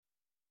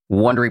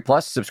Wondery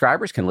Plus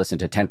subscribers can listen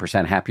to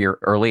 10% Happier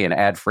early and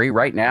ad-free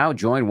right now.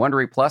 Join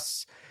Wondery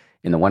Plus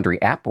in the Wondery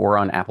app or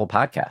on Apple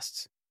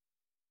Podcasts.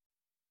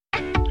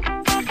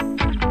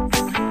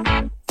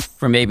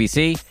 From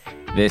ABC,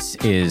 this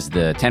is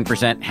the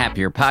 10%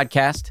 Happier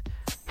podcast.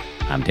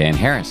 I'm Dan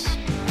Harris.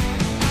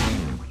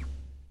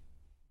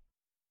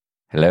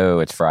 Hello,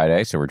 it's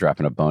Friday, so we're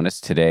dropping a bonus.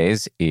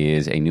 Today's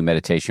is a new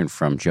meditation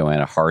from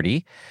JoAnna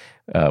Hardy.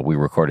 We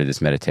recorded this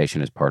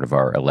meditation as part of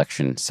our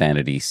Election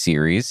Sanity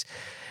series.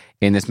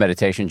 In this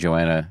meditation,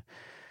 JoAnna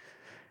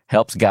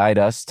helps guide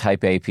us,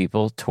 type A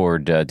people,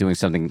 toward doing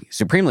something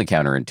supremely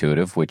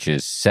counterintuitive, which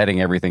is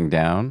setting everything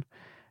down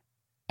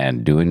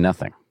and doing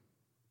nothing.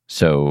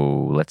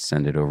 So let's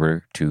send it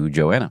over to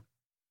JoAnna.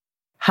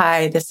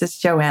 Hi, this is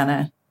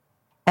JoAnna,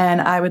 and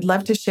I would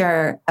love to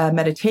share a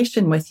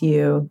meditation with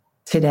you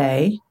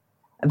today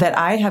that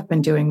I have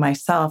been doing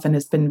myself and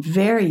has been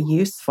very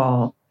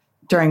useful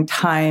during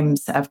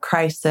times of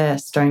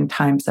crisis, during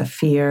times of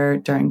fear,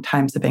 during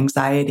times of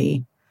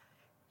anxiety.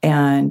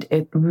 And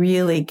it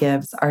really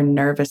gives our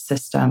nervous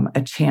system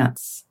a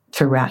chance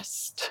to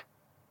rest.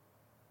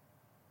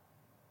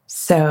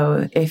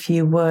 So if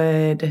you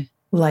would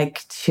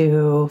like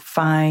to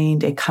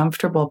find a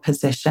comfortable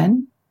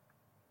position,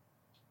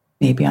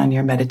 maybe on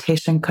your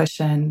meditation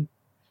cushion,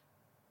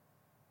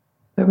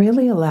 but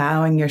really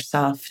allowing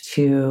yourself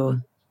to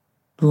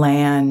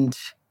land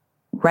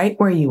right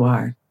where you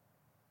are.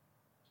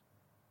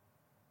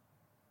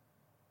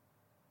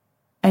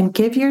 And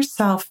give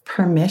yourself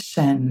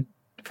permission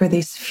for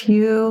these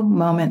few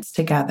moments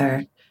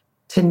together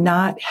to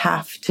not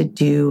have to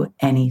do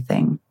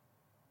anything.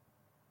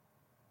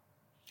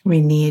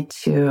 We need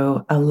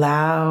to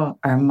allow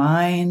our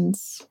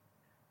minds,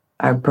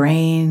 our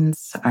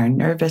brains, our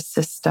nervous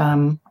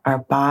system, our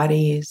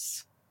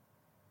bodies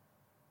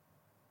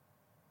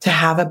to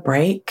have a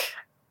break.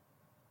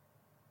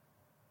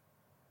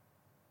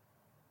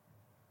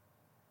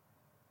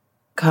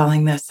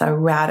 Calling this a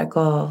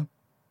radical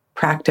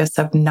practice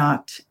of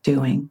not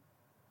doing.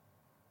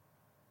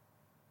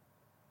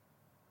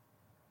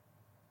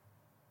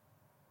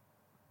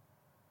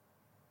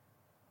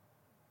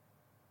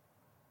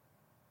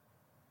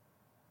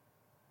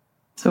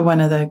 So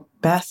one of the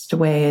best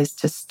ways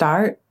to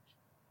start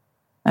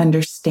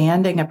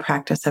understanding a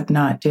practice of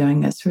not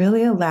doing is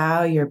really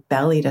allow your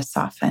belly to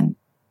soften.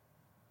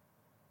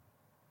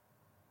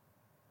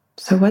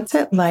 So what's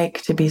it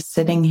like to be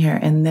sitting here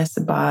in this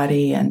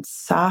body and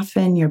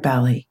soften your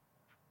belly?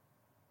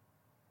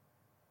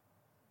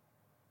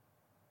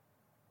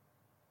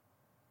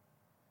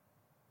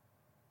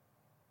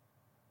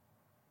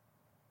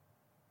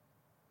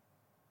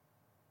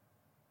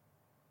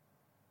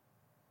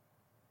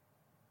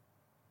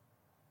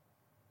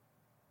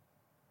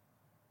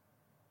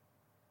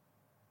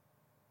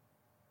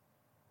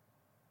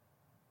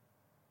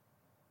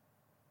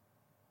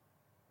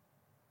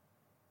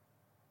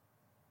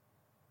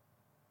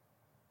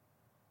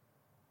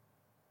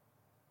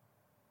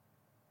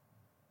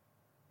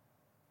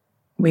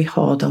 We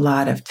hold a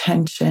lot of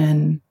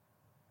tension,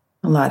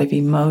 a lot of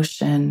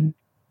emotion,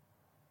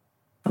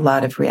 a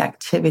lot of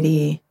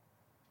reactivity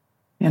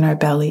in our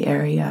belly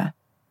area.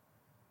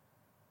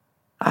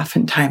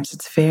 Oftentimes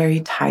it's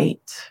very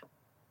tight.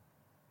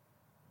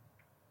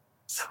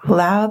 So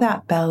allow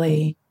that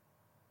belly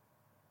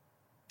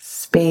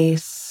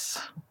space.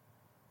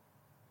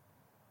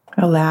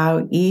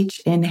 Allow each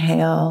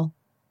inhale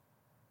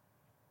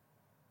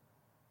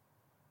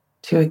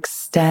to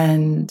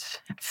extend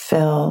and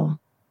fill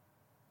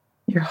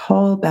your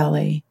whole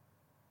belly,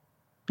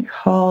 your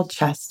whole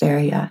chest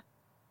area.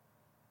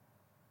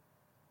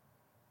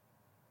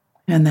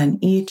 And then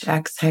each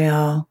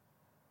exhale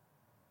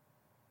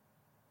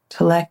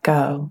to let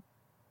go,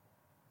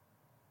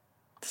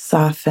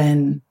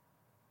 soften,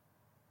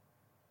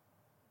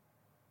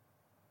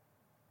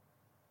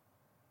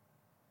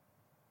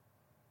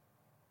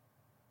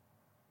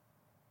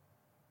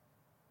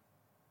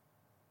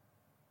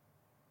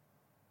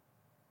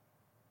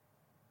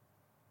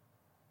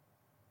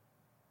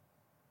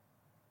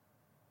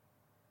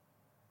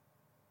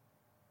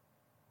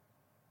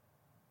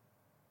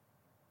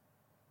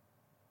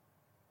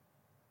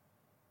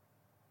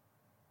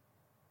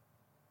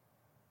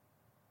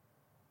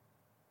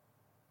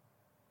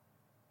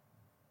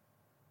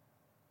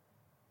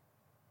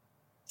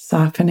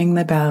 softening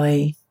the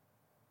belly,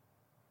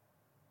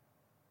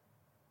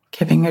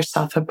 giving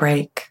yourself a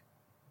break,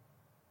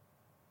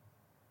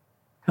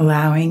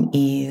 allowing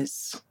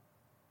ease.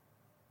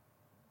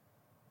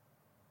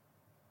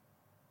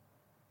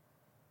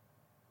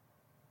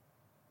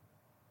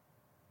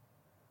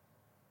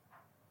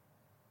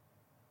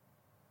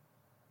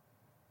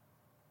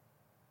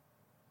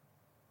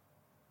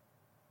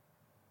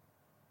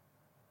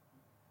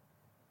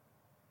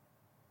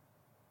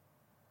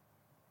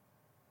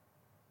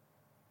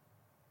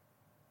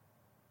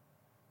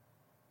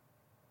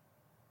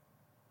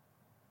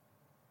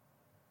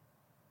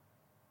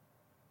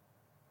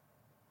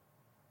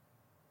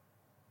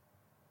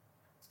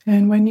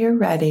 And when you're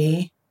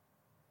ready,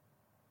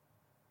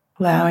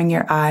 allowing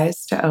your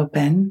eyes to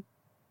open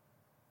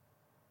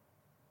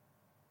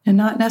and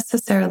not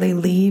necessarily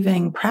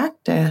leaving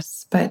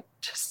practice, but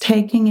just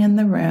taking in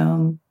the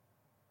room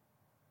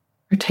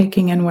or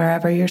taking in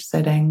wherever you're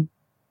sitting.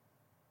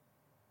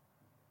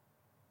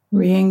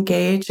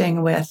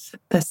 Re-engaging with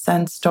the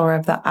sense door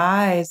of the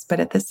eyes, but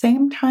at the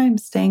same time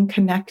staying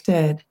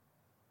connected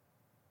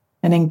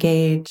and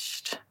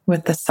engaged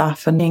with the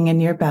softening in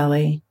your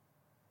belly.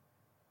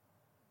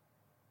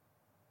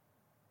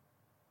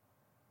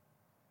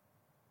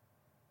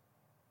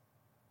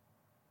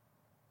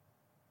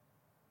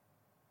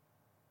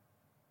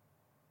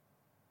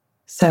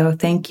 So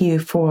thank you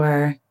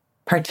for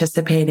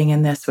participating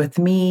in this with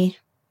me,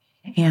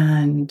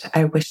 and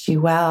I wish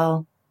you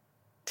well.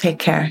 Take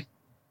care.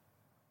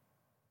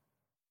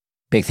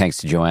 Big thanks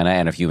to JoAnna.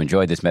 And if you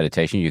enjoyed this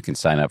meditation, you can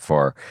sign up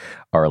for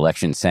our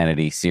Election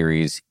Sanity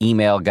Series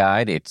email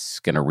guide. It's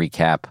going to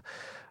recap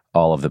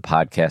all of the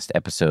podcast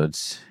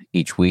episodes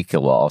each week.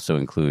 It will also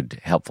include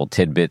helpful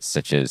tidbits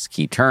such as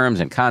key terms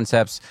and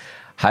concepts,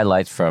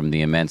 highlights from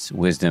the immense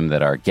wisdom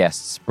that our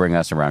guests bring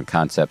us around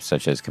concepts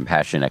such as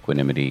compassion,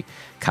 equanimity,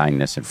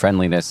 kindness, and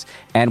friendliness.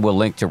 And we'll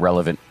link to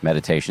relevant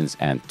meditations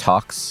and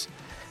talks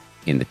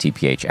in the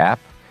TPH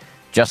app.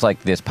 Just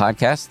like this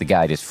podcast, the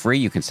guide is free.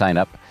 You can sign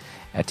up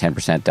at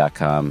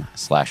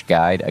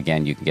 10%.com/guide.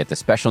 Again, you can get the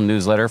special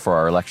newsletter for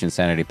our Election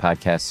Sanity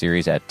podcast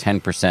series at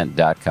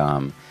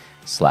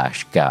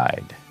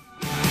 10%.com/guide.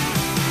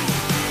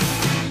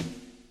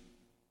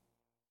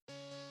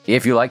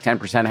 If you like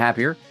 10%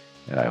 Happier,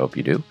 and I hope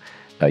you do,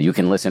 you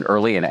can listen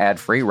early and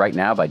ad-free right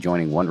now by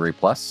joining Wondery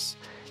Plus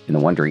in the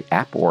Wondery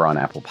app or on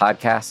Apple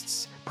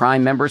Podcasts.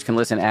 Prime members can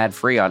listen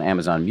ad-free on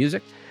Amazon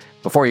Music.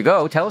 Before you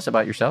go, tell us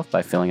about yourself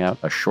by filling out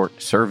a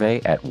short survey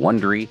at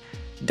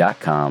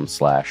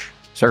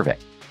Wondery.com/survey.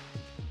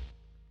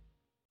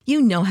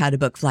 You know how to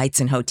book flights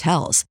and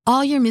hotels.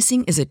 All you're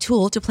missing is a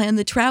tool to plan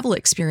the travel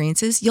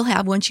experiences you'll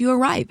have once you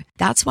arrive.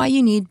 That's why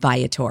you need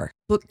Viator.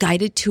 Book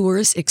guided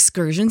tours,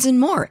 excursions, and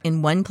more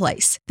in one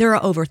place. There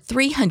are over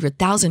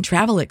 300,000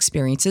 travel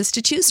experiences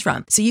to choose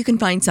from, so you can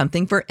find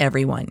something for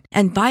everyone.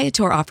 And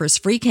Viator offers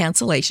free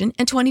cancellation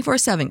and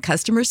 24/7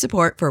 customer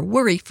support for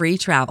worry-free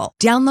travel.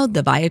 Download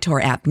the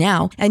Viator app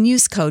now and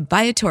use code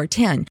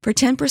Viator10 for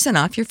 10%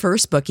 off your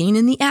first booking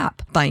in the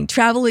app. Find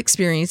travel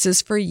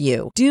experiences for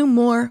you. Do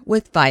more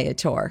with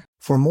Viator.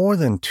 For more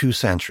than 2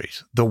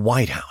 centuries, the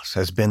White House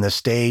has been the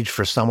stage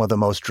for some of the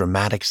most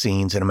dramatic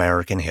scenes in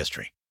American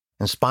history.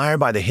 Inspired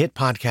by the hit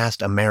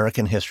podcast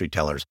American History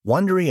Tellers,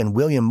 Wondery and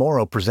William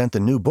Morrow present the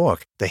new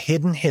book, The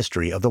Hidden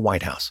History of the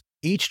White House.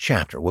 Each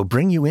chapter will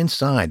bring you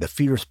inside the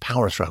fierce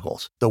power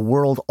struggles, the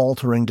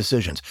world-altering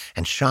decisions,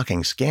 and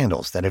shocking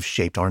scandals that have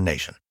shaped our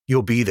nation.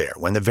 You'll be there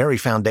when the very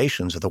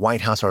foundations of the White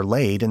House are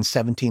laid in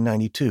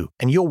 1792,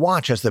 and you'll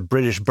watch as the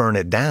British burn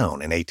it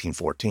down in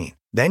 1814.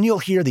 Then you'll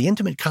hear the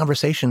intimate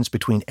conversations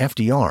between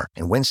FDR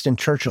and Winston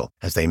Churchill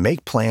as they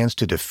make plans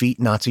to defeat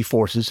Nazi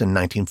forces in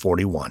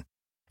 1941.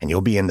 And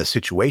you'll be in the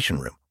Situation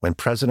Room when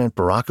President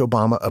Barack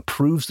Obama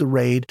approves the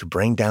raid to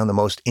bring down the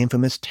most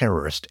infamous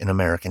terrorist in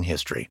American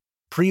history.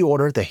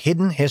 Pre-order The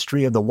Hidden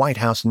History of the White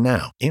House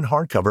now in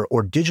hardcover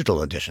or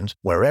digital editions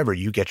wherever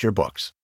you get your books.